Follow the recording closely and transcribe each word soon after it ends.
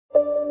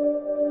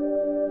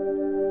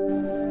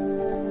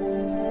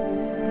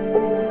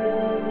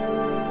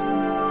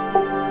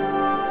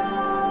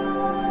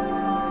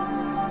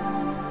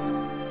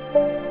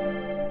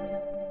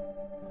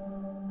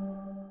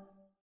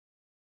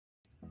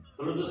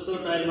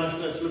दोस्तों, tile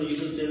master Aslam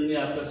YouTube channel में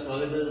आपका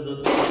स्वागत है।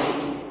 दोस्तों,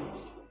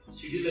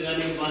 सीढ़ी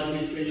लगाने के बाद में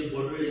इसमें जो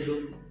बॉर्डर है जो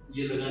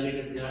ये लगाने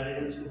का जा रहे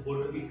हैं, उसको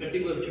बॉर्डर की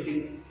कटिंग और फिटिंग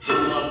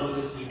दोनों आप लोग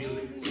इस वीडियो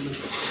में समझ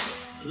सकते हैं।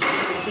 तो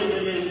दोस्तों, सबसे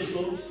पहले हम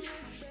इसको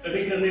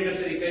कटिंग करने का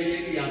तरीका ये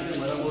है कि यहाँ पे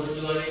हमारा बॉर्डर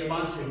जो है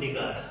 5 सेंटी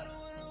का है।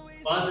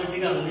 5 सेंटी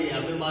का हमने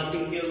यहाँ पे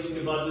मार्किंग किया।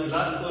 उसके बाद में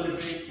लास्ट वाले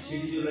पे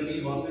सीढ़ी जो लगी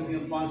वहाँ पे भी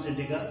हम 5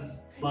 सेंटी का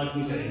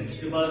मार्किंग करेंगे।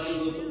 उसके बाद में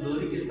दोस्तों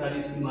डोरी के सारी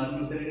इसकी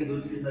मार्किंग करेंगे।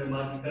 डोरी के सारी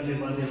मार्किंग करने के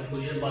बाद हमको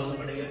ये मालूम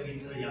पड़ेगा कि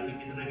यहाँ पे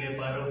कितना गैप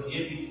आ रहा है और ये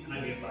भी कितना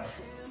गैप आ रहा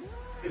है।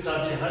 इसके हिसाब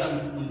से हर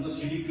हमको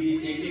सीढ़ी की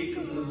एक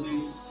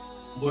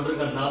बॉर्डर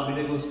का नाप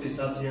मिलेगा, उसके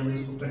हिसाब से हम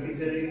इसको कटिंग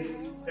करेंगे।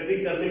 कटिंग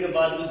करने के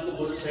बाद में इसको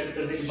बॉर्डर सेट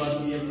करने के बाद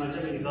में ये खांचा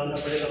में निकालना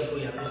पड़ेगा हमको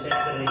यहाँ पे सेट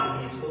करने के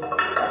लिए इसको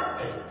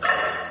ऐसे।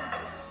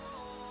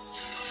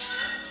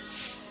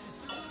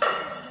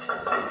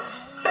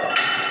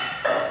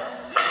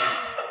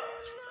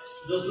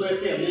 दोस्तों,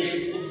 ऐसे हमने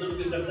इसको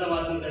कच्चा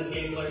मार्किंग करके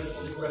एक बार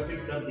इसको पूरा फिट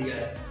कर दिया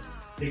है,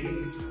 लेकिन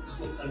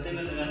इसको खर्चे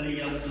में लगाने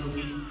या मतलब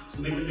कि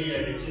सीमेंट में या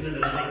एडिशन में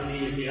लगाने के लिए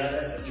ये तैयार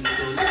है,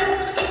 इसको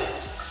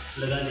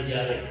लगाने जा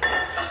रहे हैं।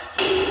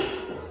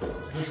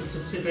 दोस्तों,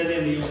 सबसे पहले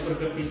हम ये ऊपर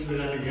का पीस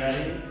लगाने जा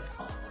रहे हैं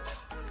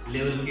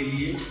लेवल के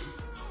लिए।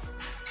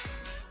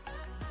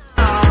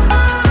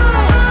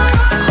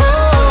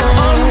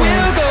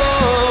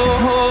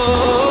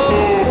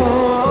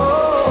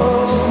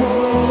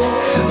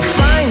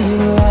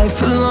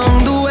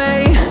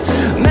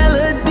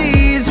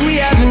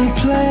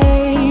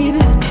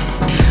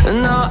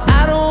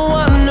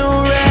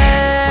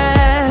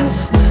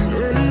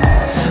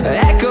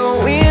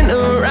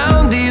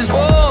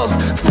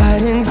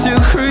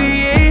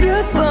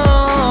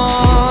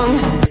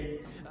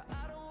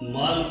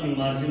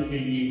 मार्जिन के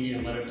लिए ये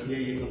हमारा ठीक है,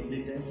 ये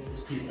कंप्लीट है।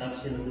 इसके हिसाब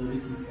से हम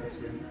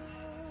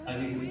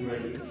आगे की पूरा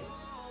ये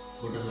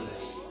बॉर्डर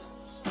लगाएंगे।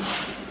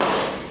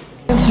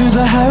 Through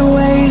the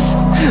highways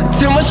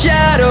till my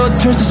shadow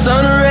turns to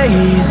sun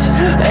rays,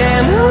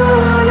 and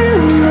on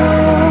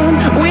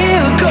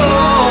we'll go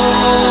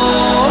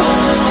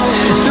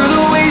through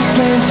the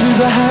wastelands, through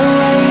the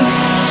highways,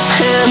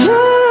 and on.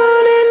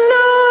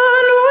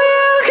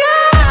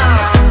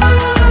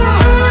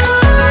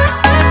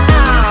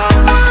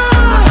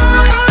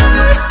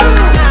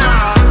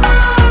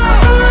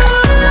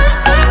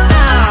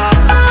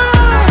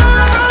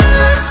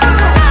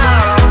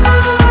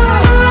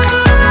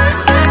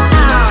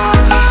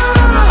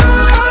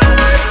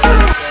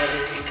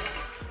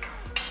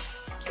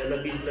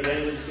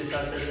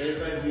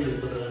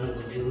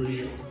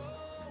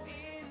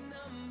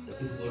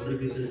 Border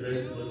की सजाई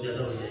बहुत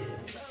ज्यादा हो जाएगी।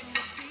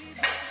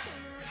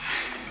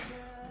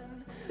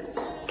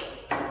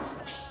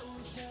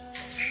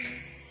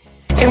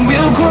 And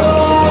we'll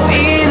grow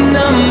in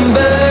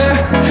number,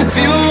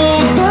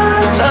 fueled by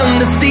them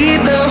to see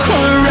the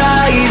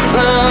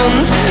horizon,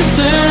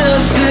 turn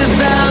us to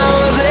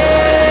thousands,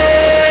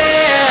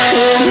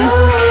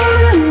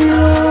 and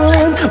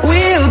on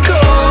we'll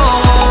go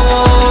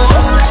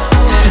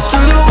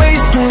through the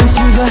wastelands,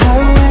 through the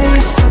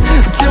highways,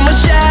 till my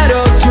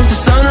shadow turns to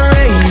sun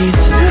rays.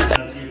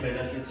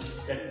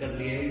 Set कर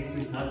लिए हैं, इसके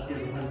हिसाब से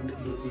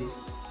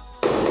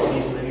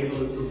लगेगा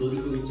और उसको डोरी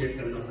को भी चेक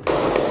करना पड़ेगा।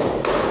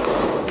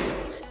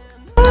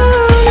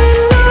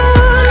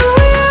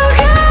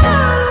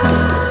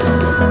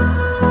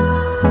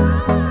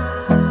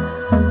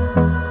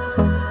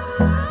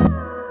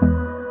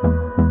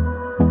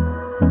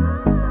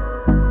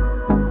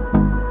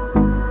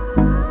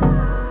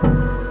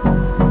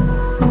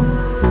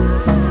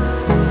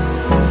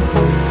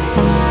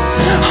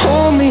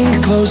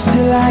 Close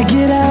till I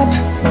get up,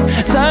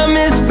 time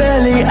is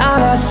barely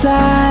on our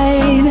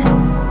side.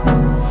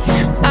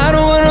 I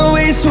don't wanna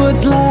waste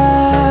what's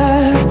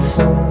left.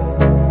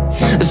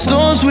 The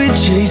storms we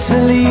chase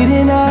are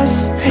leading us,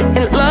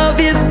 and love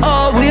is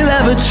all we'll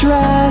ever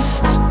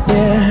trust.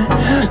 Yeah,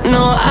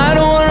 no, I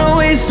don't wanna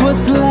waste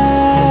what's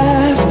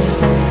left.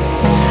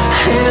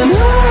 And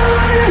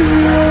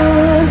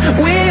on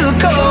we'll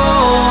go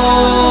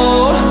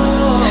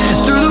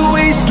through the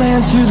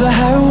wastelands, through the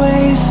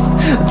highways,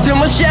 till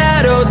my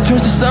shadow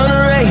turns to sun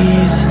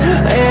rays,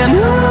 and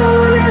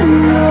on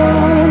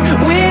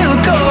we'll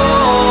go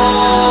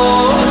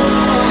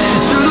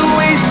through the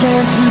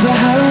wastelands, through the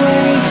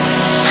highways,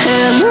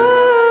 and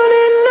on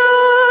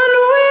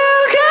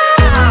we'll go.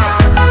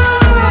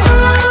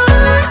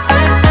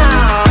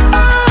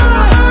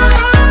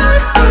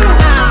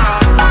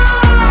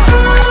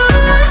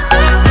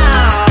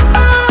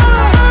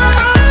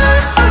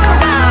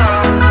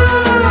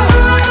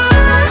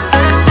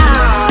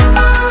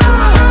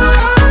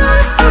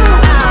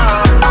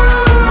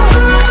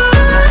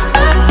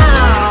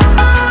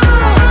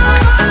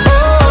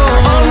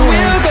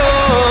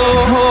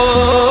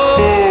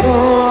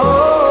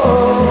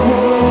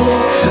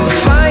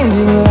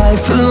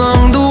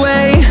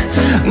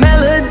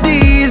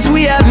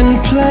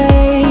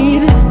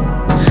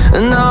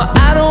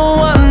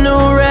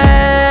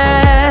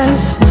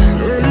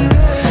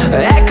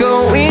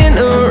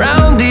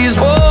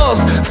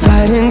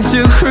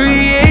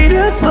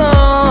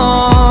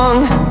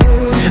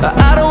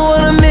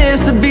 wanna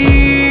miss a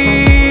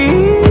beat.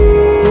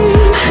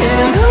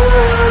 And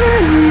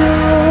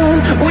on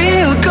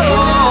we'll go,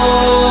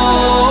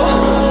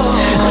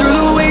 through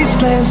the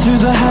wastelands,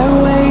 through the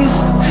highways,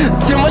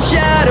 till my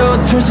shadow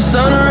turns to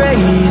sun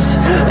rays.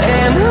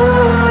 And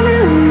on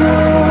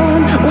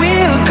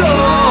we'll go,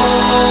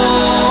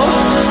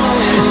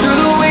 through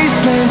the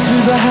wastelands,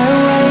 through the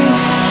highways,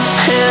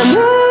 and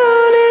on.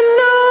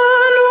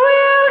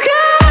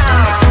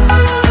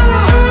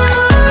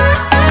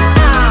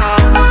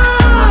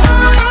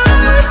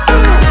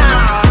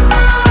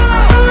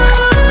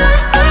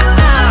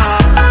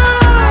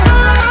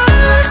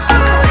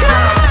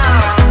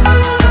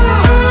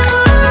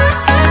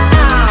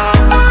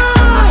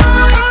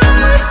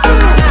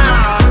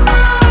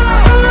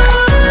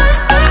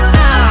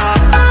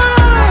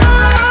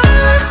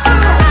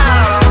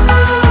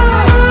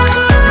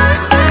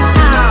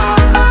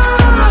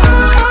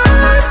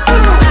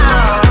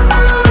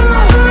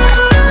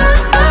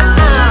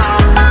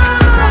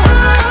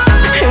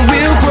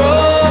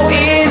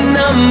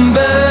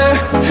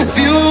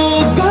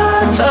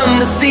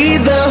 See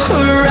the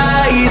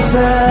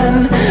horizon,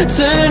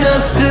 turn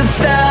us to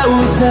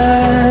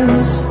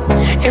thousands,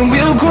 and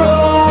we'll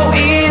grow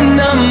in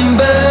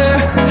number,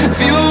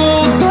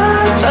 fueled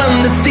by them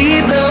to see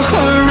the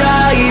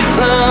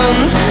horizon,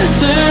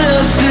 turn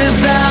us to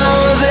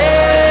thousands.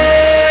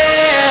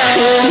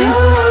 And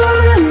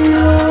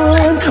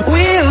on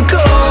we'll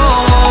go,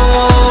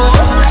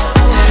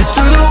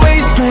 through the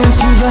wastelands,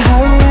 through the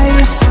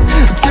highways,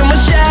 till my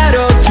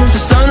shadow turns to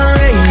sun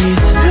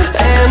rays.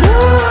 And on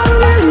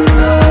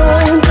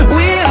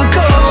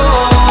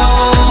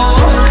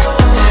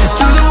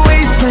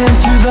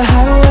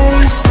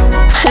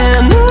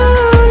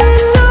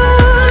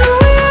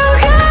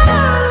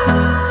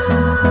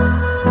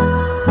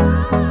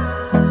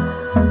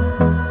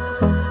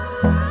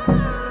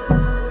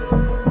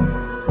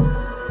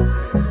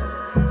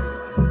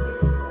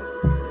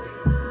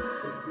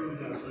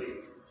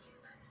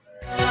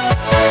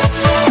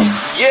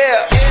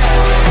yeah.